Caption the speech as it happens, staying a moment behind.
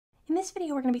In this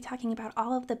video, we're going to be talking about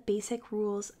all of the basic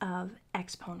rules of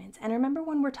exponents. And remember,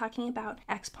 when we're talking about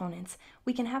exponents,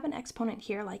 we can have an exponent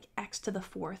here like x to the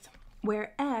fourth,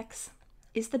 where x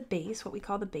is the base, what we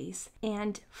call the base,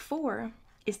 and 4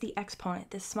 is the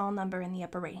exponent, this small number in the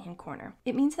upper right-hand corner.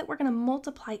 It means that we're going to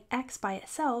multiply x by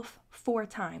itself 4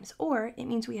 times, or it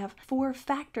means we have 4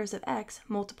 factors of x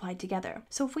multiplied together.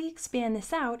 So if we expand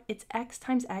this out, it's x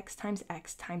times x times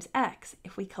x times x.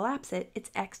 If we collapse it,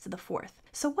 it's x to the fourth.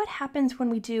 So what happens when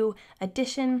we do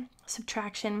addition,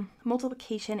 subtraction,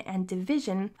 multiplication, and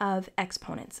division of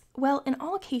exponents? Well, in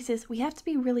all cases, we have to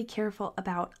be really careful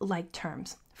about like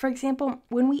terms. For example,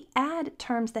 when we add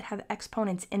terms that have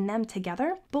exponents in them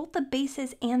together, both the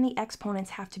bases and the exponents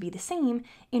have to be the same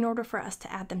in order for us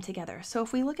to add them together. So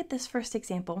if we look at this first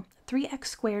example, 3x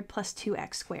squared plus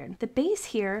 2x squared. The base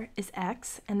here is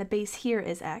x, and the base here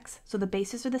is x. So the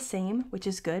bases are the same, which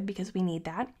is good because we need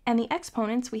that. And the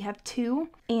exponents, we have 2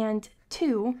 and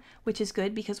 2, which is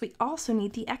good because we also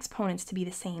need the exponents to be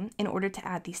the same in order to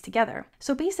add these together.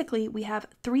 So basically, we have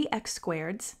 3x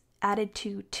squareds added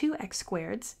to 2x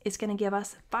squareds is going to give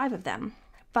us 5 of them,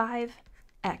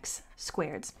 5x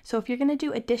squareds. So if you're going to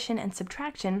do addition and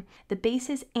subtraction, the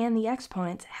bases and the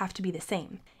exponents have to be the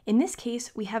same. In this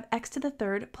case, we have x to the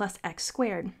third plus x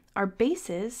squared. Our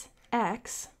bases,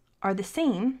 x, are the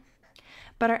same,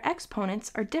 but our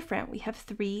exponents are different. We have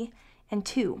 3 and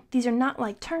 2. These are not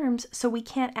like terms, so we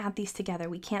can't add these together.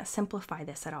 We can't simplify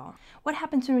this at all. What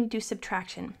happens when we do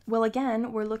subtraction? Well,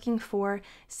 again, we're looking for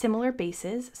similar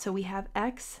bases. So we have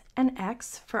x and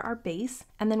x for our base,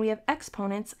 and then we have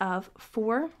exponents of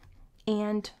 4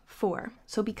 and 4.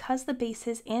 So because the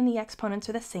bases and the exponents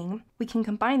are the same, we can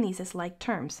combine these as like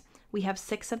terms. We have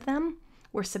 6 of them.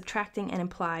 We're subtracting an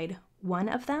implied 1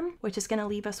 of them, which is going to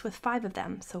leave us with 5 of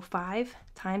them. So 5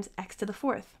 times x to the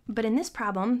fourth. But in this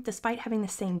problem, despite having the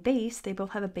same base, they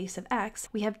both have a base of x,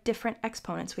 we have different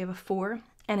exponents. We have a 4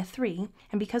 and a 3,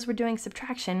 and because we're doing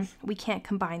subtraction, we can't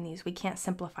combine these. We can't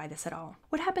simplify this at all.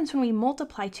 What happens when we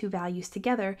multiply two values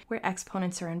together where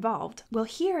exponents are involved? Well,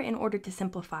 here, in order to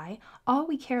simplify, all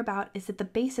we care about is that the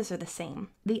bases are the same.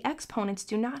 The exponents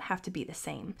do not have to be the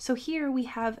same. So here we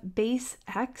have base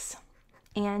x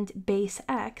and base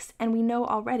x, and we know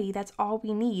already that's all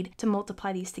we need to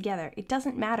multiply these together. It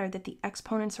doesn't matter that the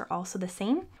exponents are also the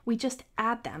same, we just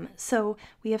add them. So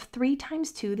we have 3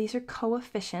 times 2, these are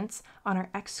coefficients on our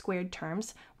x squared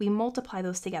terms. We multiply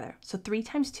those together. So 3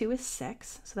 times 2 is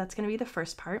 6, so that's going to be the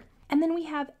first part. And then we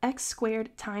have x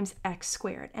squared times x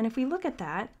squared. And if we look at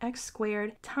that, x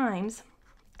squared times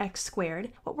x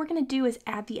squared, what we're going to do is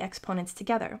add the exponents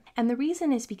together. And the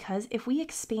reason is because if we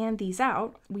expand these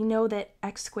out, we know that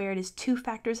x squared is 2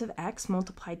 factors of x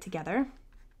multiplied together.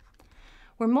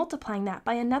 We're multiplying that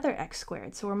by another x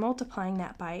squared, so we're multiplying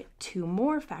that by 2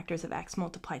 more factors of x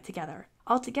multiplied together.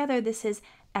 Altogether, this is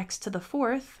x to the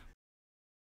fourth,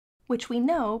 which we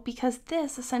know because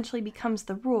this essentially becomes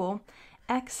the rule.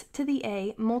 X to the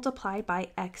a multiplied by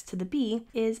x to the b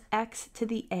is x to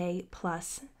the a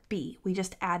plus b. We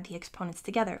just add the exponents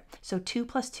together. So 2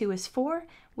 plus 2 is 4.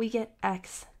 We get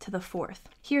x to the fourth.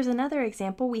 Here's another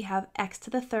example. We have x to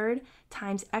the third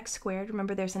times x squared.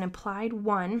 Remember, there's an implied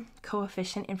 1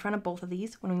 coefficient in front of both of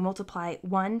these. When we multiply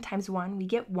 1 times 1, we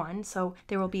get 1. So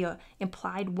there will be an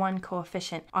implied 1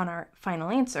 coefficient on our final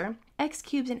answer. X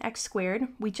cubed and x squared,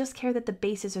 we just care that the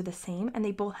bases are the same and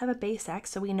they both have a base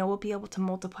x, so we know we'll be able to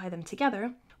multiply them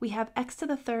together. We have x to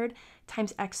the third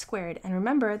times x squared, and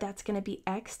remember that's going to be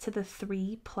x to the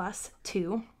 3 plus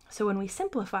 2. So when we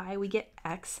simplify, we get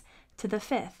x to the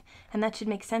fifth, and that should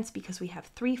make sense because we have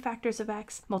 3 factors of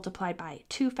x multiplied by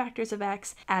 2 factors of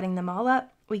x. Adding them all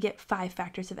up, we get 5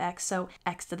 factors of x, so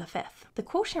x to the fifth. The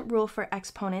quotient rule for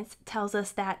exponents tells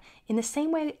us that in the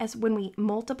same way as when we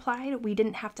multiplied, we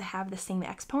didn't have to have the same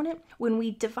exponent. When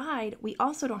we divide, we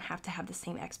also don't have to have the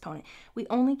same exponent. We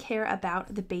only care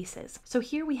about the bases. So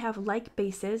here we have like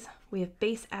bases. We have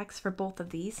base x for both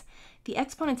of these. The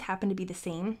exponents happen to be the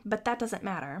same, but that doesn't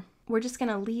matter. We're just going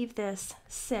to leave this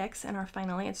 6 in our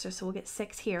final answer, so we'll get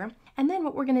 6 here. And then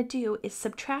what we're going to do is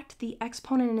subtract the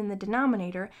exponent in the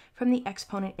denominator from the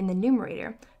exponent in the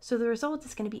numerator. So the result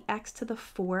is going to be x to the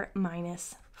 4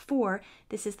 minus 4.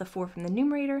 This is the 4 from the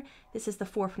numerator. This is the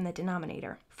 4 from the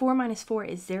denominator. 4 minus 4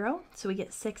 is 0, so we get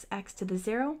 6x to the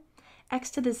 0. X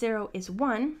to the 0 is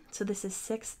 1, so this is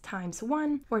 6 times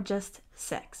 1, or just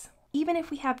 6. Even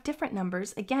if we have different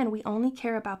numbers, again, we only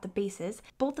care about the bases.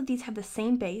 Both of these have the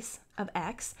same base of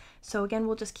x. So again,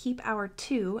 we'll just keep our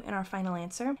 2 in our final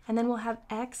answer. And then we'll have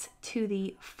x to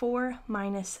the 4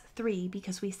 minus 3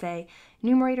 because we say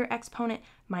numerator exponent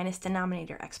minus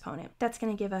denominator exponent. That's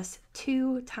going to give us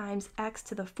 2 times x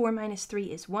to the 4 minus 3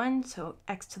 is 1. So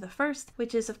x to the first,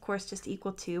 which is of course just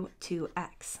equal to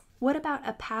 2x. What about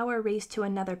a power raised to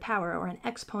another power, or an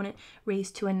exponent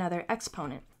raised to another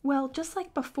exponent? Well, just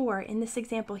like before in this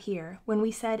example here, when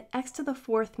we said x to the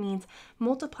fourth means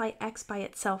multiply x by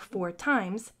itself 4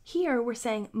 times, here we're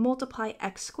saying multiply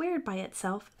x squared by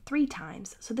itself 3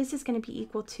 times. So this is going to be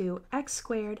equal to x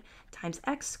squared times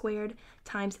x squared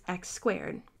times x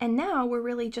squared. And now we're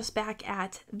really just back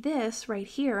at this right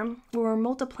here, where we're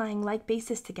multiplying like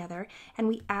bases together and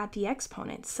we add the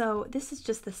exponents. So this is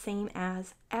just the same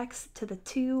as x to the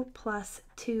 2 plus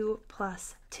 2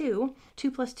 plus 2.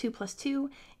 2 plus 2 plus 2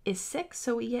 is 6,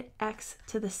 so we get x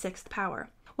to the 6th power.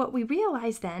 What we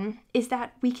realize then is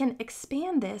that we can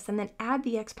expand this and then add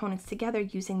the exponents together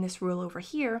using this rule over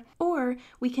here, or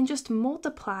we can just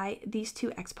multiply these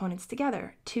two exponents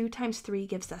together. 2 times 3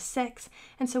 gives us 6,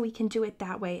 and so we can do it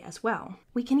that way as well.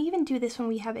 We can even do this when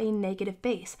we have a negative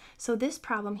base. So this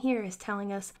problem here is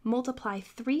telling us multiply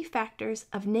 3 factors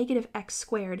of negative x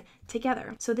squared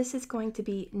together. So this is going to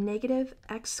be negative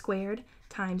x squared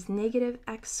times negative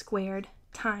x squared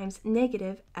times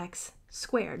negative x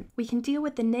squared. We can deal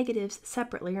with the negatives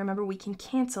separately. Remember, we can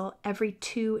cancel every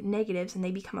 2 negatives and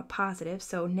they become a positive.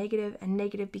 So negative and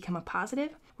negative become a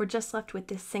positive. We're just left with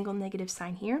this single negative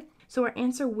sign here. So our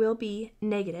answer will be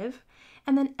negative.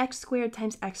 And then x squared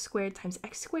times x squared times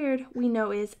x squared we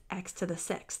know is x to the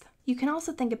 6th. You can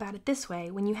also think about it this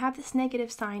way. When you have this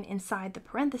negative sign inside the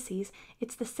parentheses,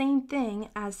 it's the same thing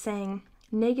as saying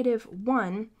negative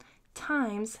 1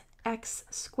 times x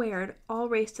squared all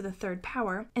raised to the 3rd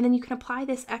power, and then you can apply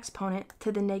this exponent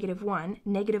to the negative 1.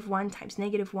 Negative 1 times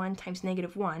negative 1 times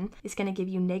negative 1 is going to give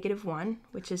you negative 1,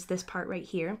 which is this part right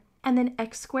here. And then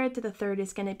x squared to the 3rd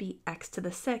is going to be x to the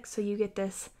 6th, so you get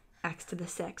this x to the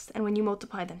 6th. And when you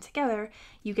multiply them together,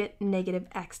 you get negative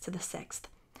x to the 6th.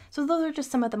 So those are just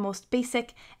some of the most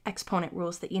basic exponent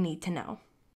rules that you need to know.